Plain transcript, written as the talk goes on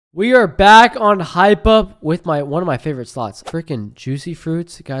We are back on Hype Up with one of my favorite slots. Freaking juicy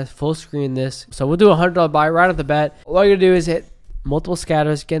fruits. Guys, full screen this. So we'll do a $100 buy right off the bat. All you're gonna do is hit multiple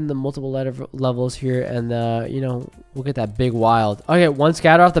scatters, get in the multiple levels here, and you know, we'll get that big wild. Okay, one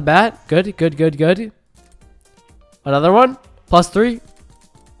scatter off the bat. Good. Another one. +3.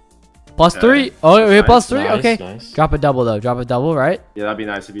 +3. Oh, we hit +3. Nice, okay. nice. Drop a double though. Drop a double, right? Yeah, that'd be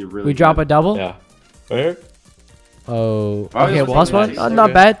nice. It'd be really. We drop a double. Yeah. Where? Oh, Oh, okay, yeah, +1. nice.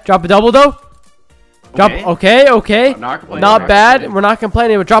 Not bad. Drop a double though. Drop. Okay. Not complaining, Not not bad. complaining. We're not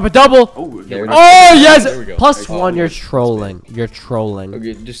complaining. But drop a double. Oh, There we go. Oh yes. There we go. +1. You're Nice. trolling. You're trolling.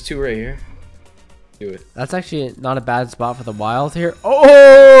 Okay, just two right here. Do it. That's actually not a bad spot for the wild here.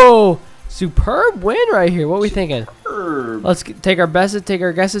 Oh, superb win right here. What are we thinking? Herb. Let's take our guesses. Take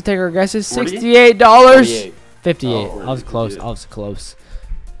our guesses. 40? $68. 58. Oh, I was close. 58. I was close.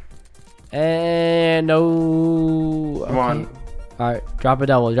 And no. Come on. All right. Drop a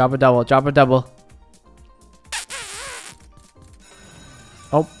double. Drop a double. Drop a double.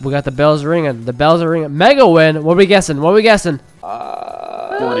 Oh, we got the bells ringing. The bells are ringing. Mega win. What are we guessing? 40. $89.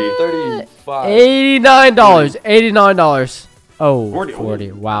 35. $89. Oh, 40.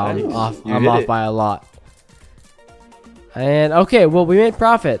 40. Wow, I'm Nice. off. You I'm did off it. by a lot. And okay, well, we made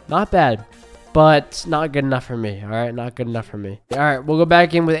profit. Not bad, but not good enough for me. All right, not good enough for me. All right, we'll go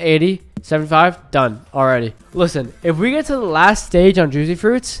back in with 80, 75. Done already. Listen, if we get to the last stage on Juicy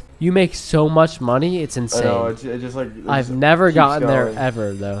Fruits, you make so much money. It's I insane. know, it just like. I've never keeps gotten there going.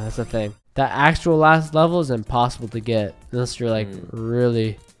 ever, though. That's the thing. That actual last level is impossible to get unless you're like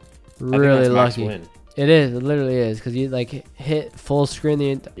really lucky. Win. It is. It literally is because you like hit full screen the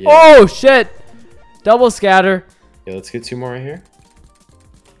entire. Yeah. Oh shit! Double scatter. Yeah, let's get two more right here.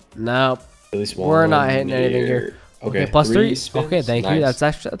 Nope. At least one. We're not hitting anything here. Okay, +3. spins. Okay, thank you. Nice.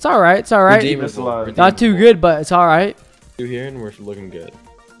 That's all right. It's all right. Redeemable. Not too good, but it's all right. Two here, and we're looking good.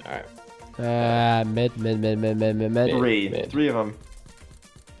 All right. Mid. Three. Mid. 3 of them.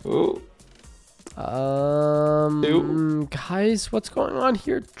 Ooh. Guys, what's going on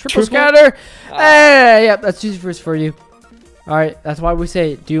here? Triple scatter. Hey, yep, that's Juicy Fruits for you. All right, that's why we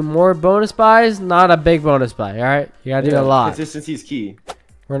say do more bonus buys, not a big bonus buy. All right, you gotta do a lot. Consistency is key.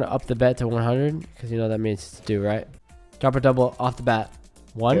 We're gonna up the bet to 100 because you know that means to do, right? Drop a double off the bat.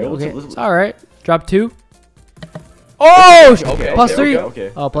 One. Okay, Okay, let's- it's all right. Drop 2. Oh, Okay, +3.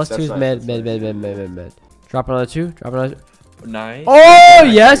 Okay. Oh, +2 is That's mid. nice. Drop another 2. Drop another. Nice. Oh,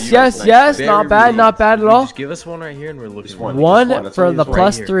 yes. Nice. Not bad at all. Just give us one right here, and we're looking. Just one. One That's for all you the just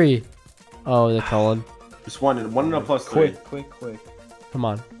want. +3. Oh, they're calling. Just one and a +3. Quick. Come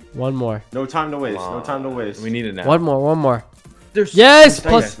on, one more. No time to waste. Come No on. time to waste. We need it now. One more. There's Yes,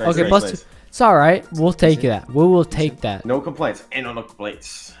 Nice, nice, okay, nice, +2. nice. It's all right. We'll take that. We will take that. No complaints. Ain't no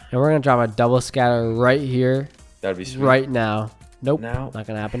complaints. And we're gonna drop a double scatter right here, That'd be sweet. right now. Nope, Now. not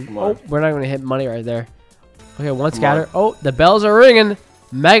gonna happen. Come Oh, on. we're not gonna hit money right there. Okay, one Come scatter. on. Oh, the bells are ringing.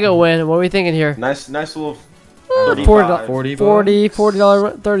 Mega win. What are we thinking here? Nice little. $40, 35. 40,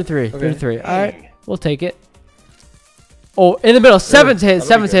 $40, 33. Okay. 33. All right, we'll take it. Oh, in the middle, 7th hit,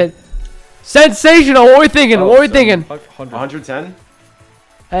 that'll be 7th hit. Sensational. What are we thinking? Oh, what are we thinking? 110.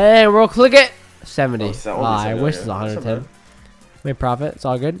 And we'll click it. 70. Oh, so- Ah, I 70, wish yeah. it was That's not 110. Made profit. It's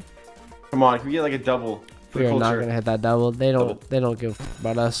all good. Come on, can we get like a double? For We the are not culture? gonna hit that double. They don't give a f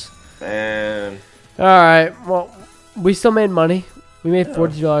about us. And All right. Well, we still made money. We made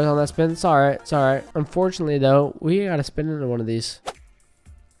 $42 on that spin. It's all right. It's all right. Unfortunately, though, we gotta spin into one of these.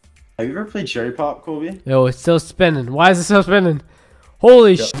 have you ever played Cherry Pop, Kobe? Yo, it's still spinning. Why is it still spinning?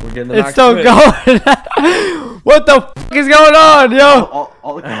 Holy shit! We're getting the It's max still win. going. What the f is going on, yo?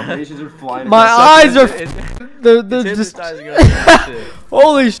 All the combinations are flying. My across eyes the- are. They're just. Hypnotizing us with that shit.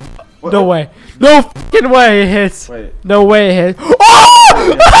 Holy shit! What- No way. No fucking way it hits. Wait. No way it hits.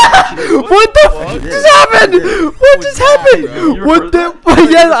 Oh! What the What? f just happened? What just happened? bro? What the?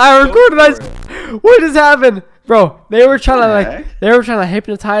 Yes, I recorded. What just happened, bro? They were trying to What the like. heck? They were trying to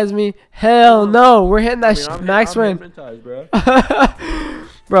hypnotize me. Hell no, we're hitting that I mean, max I'm win. hypnotized, bro.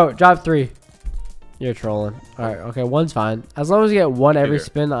 Bro, drop 3. You're trolling. All right, okay, one's fine. As long as you get one every Here.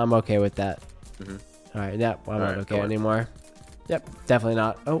 spin, I'm okay with that. Mm-hmm. All right, yep, I'm not Alright, okay come on. anymore. Yep, definitely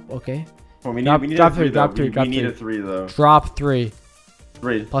not. Oh, okay. Well, we Drop- need drop a three, 3, drop though. three, drop we need three. a 3 though. Drop 3.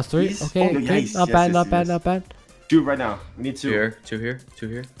 3. +3. Please? Okay, Oh, okay. yes, Not yes, bad, yes, not bad, yes. not bad. 2 right now. We need 2. Two here.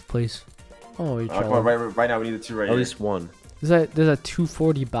 Please. Oh, you're Come on, trolling. right now we need a 2 right At here. least one. There's a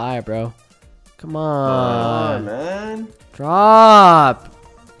 240 buy, bro. Come Come on. on, man. Drop.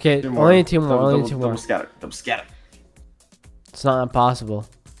 Okay, 2 more. only 2 more. Only 2 more. Double scatter. Double scatter. It's not impossible.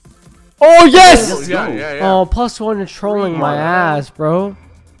 Oh, yes! Let's go. Oh, +1, you're trolling my on. ass, bro.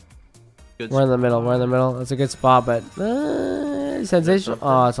 We're in the middle. We're in the middle. That's a good spot, but sensational.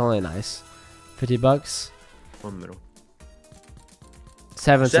 Oh, it's only nice. $50. One middle.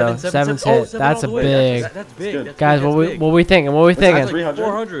 Seven's hit. That's a all the way. big. That's big. That's Guys, big, what that's we thinking? What we thinking? 300.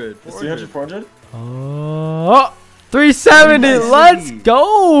 400. It's 300, 400. Oh, 370. Let's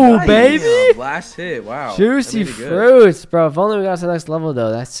go, Damn, baby. last hit. Wow. Juicy That made it good. fruits, bro. If only we got to the next level,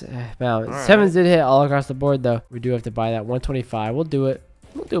 though. That's wow. All Sevens did hit all across the board, though. We do have to buy that 125. We'll do it.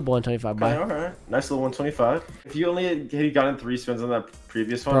 We'll do a 125 buy. Okay, alright. Nice little 125. If you only had gotten 3 spins on that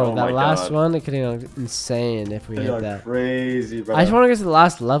previous one, Bro, oh that my last god. one, it could be insane if we They hit are that. crazy, bro. I just want to get to the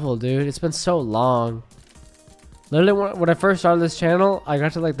last level, dude. It's been so long. Literally, when I first started this channel, I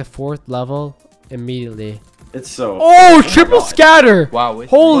got to like the 4th level immediately. It's so. Oh, my triple God. scatter! Wow. Wait,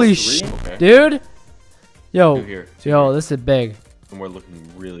 Holy Plus shit, 3? Okay. dude! Yo, Two here. yo, this is big. And we're looking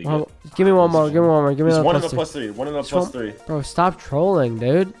really good. Well, give me one more. Give me one more. Give me There's another one in a plus plus 3. One in a Just plus one- 3. Bro, stop trolling,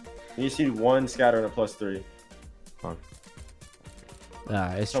 dude. You just need 1 scatter and a plus 3.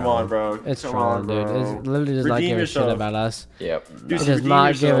 Nah, it's Come trolling. on, bro. It's Come trolling, on, dude. bro. It literally does not Redeem give a yourself. shit about us. Yep. Dude, It does redeem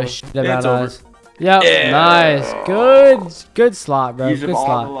not give a yourself. shit It's about over. us. Yep, Yeah. nice. Good slot, bro. Use Good up all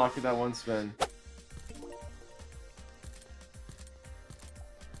the slot. luck in that one spin.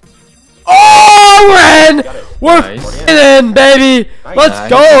 Oh, we're in! Got it. We're Nice. in, baby! Nice. Let's Nice.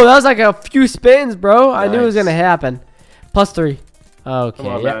 go! That was like a few spins, bro. I knew it was Nice. gonna happen. Plus 3. Okay, Come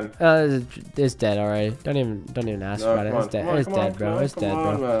on, yeah. man. It's dead already. Don't even ask No, about it. come It's on, dead. come on, It's come dead, on, bro. come on, It's come dead,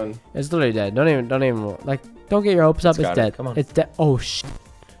 on, bro. man. It's literally dead. Don't even like. Don't get your hopes up. It's It's got it. dead. Come on. It's dead. Oh shit.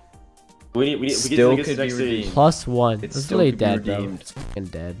 We Still get to could the be next stage. redeemed. Plus 1. It It's still literally could be dead, bro. redeemed. It's fucking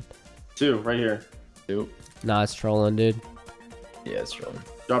dead. 2 right here. Two. Nah, it's trolling, dude. Yeah, it's trolling.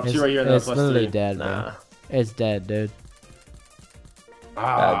 Drop It's, 2 right here and then it's plus literally 3. dead, bro. Nah. It's dead, dude.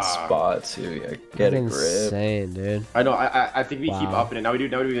 Bad spot too. Yeah. Get That's a grip. insane, dude. I know. I think we keep Wow. upping it. Now we do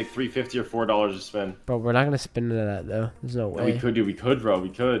like $3.50 or $4 a spin. Bro, we're not gonna spin into that though. There's no No, we way. could, bro. We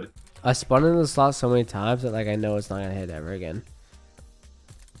could. I spun into the slot so many times that like I know it's not gonna hit ever again.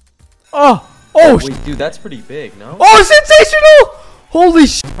 Oh! Oh! Wait, dude, that's pretty big, no? Oh! Sensational! Holy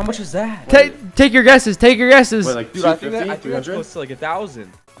sh! How much is that? Take your guesses. Take your guesses. Wait, like Dude, I think 250, that's 300? close to like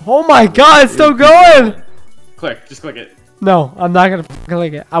 1,000. Oh my God! It's still going. Click. Just click it. No, I'm not gonna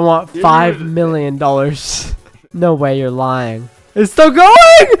click it. I want Dude. $5 million. No way, you're lying. It's still going.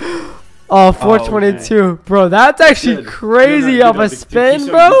 Oh, 422, bro. That's actually Good. crazy No, off no, a dude, spin, keep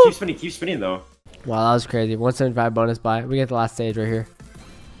bro. keep spinning though. Wow, that was crazy. 175 bonus buy. We get the last stage right here.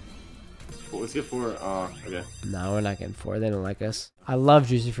 Well, let's get 4. Okay. No, we're not getting 4. They don't like us. I love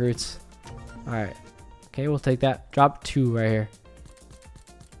juicy fruits. All right. Okay, we'll take that. Drop 2 right here.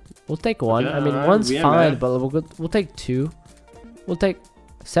 We'll take 1. Okay, I mean, alright, 1's we ain't fine, mad. but we'll take 2. We'll take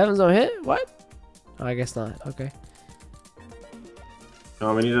 7's don't hit. What? Oh, I guess not. Okay.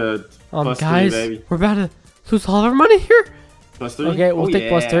 No, we need a plus 3, Guys, baby. we're about to lose all our money here. Plus 3. Okay, we'll Oh, take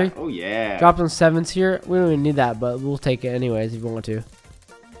plus yeah. 3. Oh yeah. Drop some 7s here. We don't even need that, but we'll take it anyways if you want to.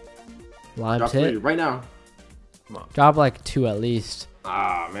 Limes Drop 3 hit. right now. Drop like 2 at least.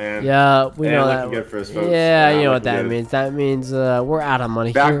 Ah man. Yeah, we Hey, know looking that. good for us, folks. Yeah, you know looking what that good. means. That means we're out of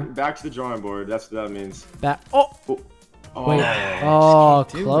money here. Back to the drawing board. That's what that means. Back. Oh, Oh, wait. just Oh,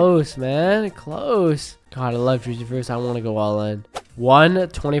 can't do it. close, man. Close. God, I love juicy fruits. I want to go all in. One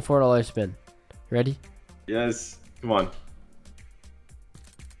 $24 spin. Ready? yes. Come on.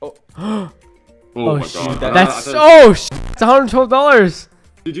 Oh. Oh, Oh, my shit. god. That's oh, sh it's $112.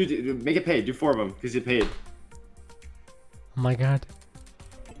 Dude, make it pay. Do 4 of them because it paid. Oh my God.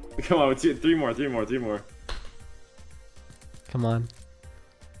 Come on, 3 more. Come on.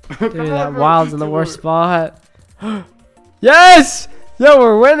 Come Dude, on, that bro, wild's do in the 2 worst more. spot. Yes! Yo,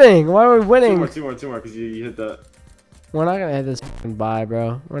 we're winning. Why are we winning? 2 more, because you hit that. We're not gonna hit this fucking buy,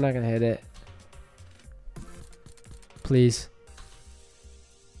 bro. We're not gonna hit it. Please.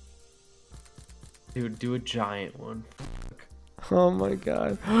 Dude, do a giant one. Oh my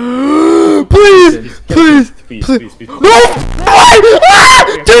God. Please! Please! Please. No! Ah!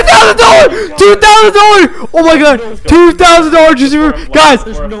 $2,000! $2,000! Oh my God! $2,000 juicy fruit! Guys,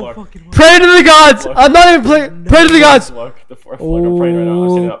 There's no fucking way. pray to the gods! I'm not even playing. Pray to the gods! Luck. The 4th luck. I'm praying right now. I'm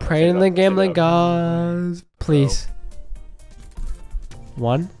setting Oh, up. pray to the gambling gods. Please.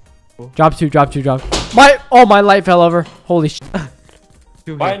 1. Drop 2, drop 2, drop. My light fell over. Holy shit.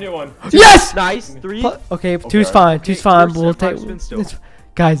 Buy a new one. Yes! Nice. 3. Okay, 2's fine. 2's fine. But we'll take.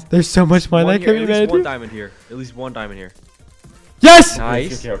 Guys, there's so much money that can be At least one made. diamond here. At least one diamond here. Yes!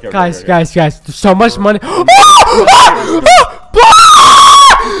 Nice. Okay. Guys, there's so much money.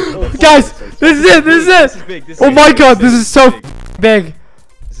 Guys, this is it. This is big. This is Oh big. my God, this is so big. big.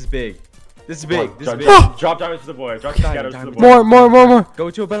 This is big. This is big. This is big. Drop diamonds for the boy. Drop scatters for the boy. More. Go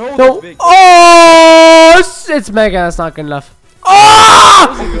to a better hole. No. That's big. Oh, it's mega. That's not good enough.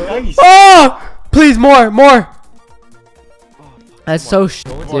 Oh! Nice. Oh! Please, more. That's so Go into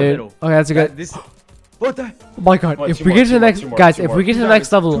the dude. middle. Okay, that's a good. This. What the? Oh my god! Come on, If two we more, get to two the more, next, two more, guys, two if more. we get to the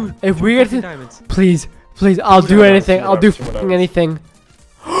next level, Dude, if we get to, diamonds. please, I'll do diamonds, anything. two I'll do diamonds, two fucking diamonds. anything.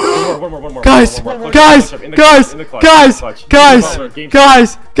 One more. Guys, One more. guys, In the guys, clutch, in the clutch, guys, in the clutch.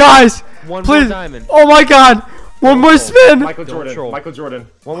 guys, Game guys, One more please. diamond. Oh my god! One more spin. Michael Don't Jordan. troll. Michael Jordan.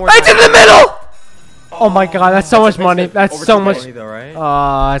 One more. It's in the middle. Oh my god! That's so much That's money. it. That's Over so two much. money. Though, right?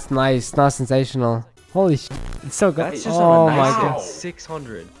 Oh, that's nice. Not sensational. Holy shit! It's so good. That's just Oh on a my nice god!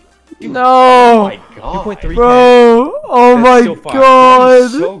 600. Oh No! my god. 2.3. Bro! Oh That's my still fire.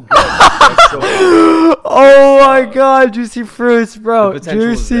 god! So good. That's so good. Oh my god, juicy fruits, bro. The potential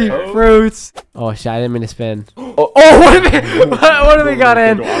is Juicy there. fruits. Oh shit, I didn't mean to spin. Oh, what have we got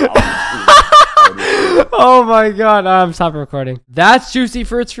in? Oh my god, I'm stopping recording. That's juicy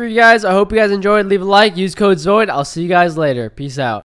fruits for you guys. I hope you guys enjoyed. Leave a like, use code Zoid. I'll see you guys later. Peace out.